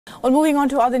Well, moving on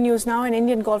to other news now, an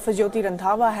Indian golfer Jyoti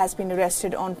Randhawa has been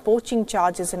arrested on poaching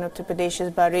charges in Uttar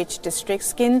Pradesh's Barich district.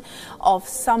 Skin of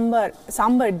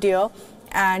sambar deer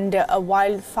and a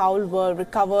wild fowl were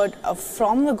recovered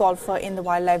from the golfer in the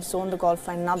wildlife zone. The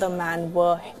golfer and another man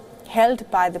were held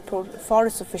by the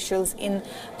forest officials in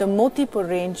the Motipur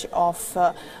range of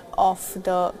the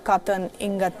Katan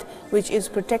Ingat, which is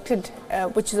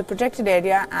a protected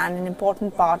area and an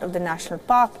important part of the national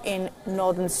park in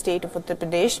northern state of Uttar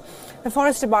Pradesh. The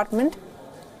forest department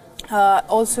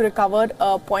also recovered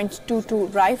a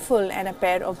 .22 rifle and a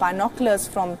pair of binoculars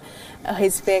from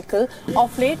his vehicle.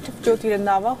 Of late, Jyoti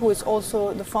Randhawa, who is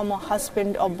also the former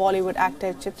husband of Bollywood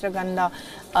actor Chitraganda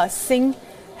Singh,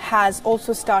 has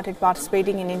also started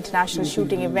participating in international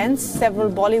shooting events. Several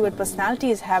Bollywood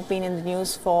personalities have been in the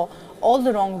news for all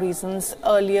the wrong reasons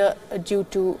earlier due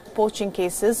to poaching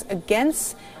cases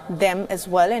against them as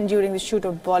well. And during the shoot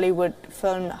of Bollywood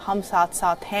film Hum Saath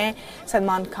Saath Hain,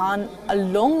 Salman Khan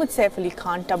along with Saif Ali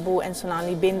Khan, Tabu and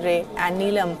Sonali Bendre and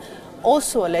Neelam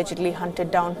also allegedly hunted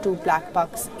down 2 black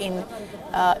bucks in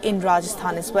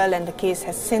Rajasthan as well. And the case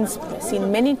has since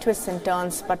seen many twists and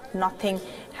turns, but nothing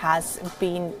has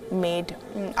been made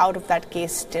out of that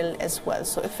case still as well.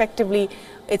 So effectively,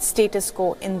 it's status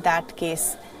quo in that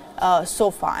case so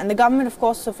far. And the government, of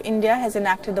course, of India has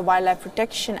enacted the Wildlife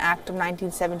Protection Act of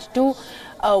 1972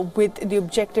 with the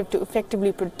objective to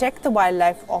effectively protect the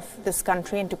wildlife of this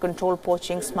country and to control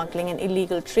poaching, smuggling and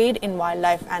illegal trade in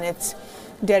wildlife and its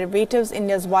derivatives.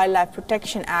 India's Wildlife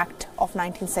Protection Act of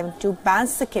 1972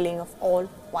 bans the killing of all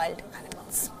wild animals.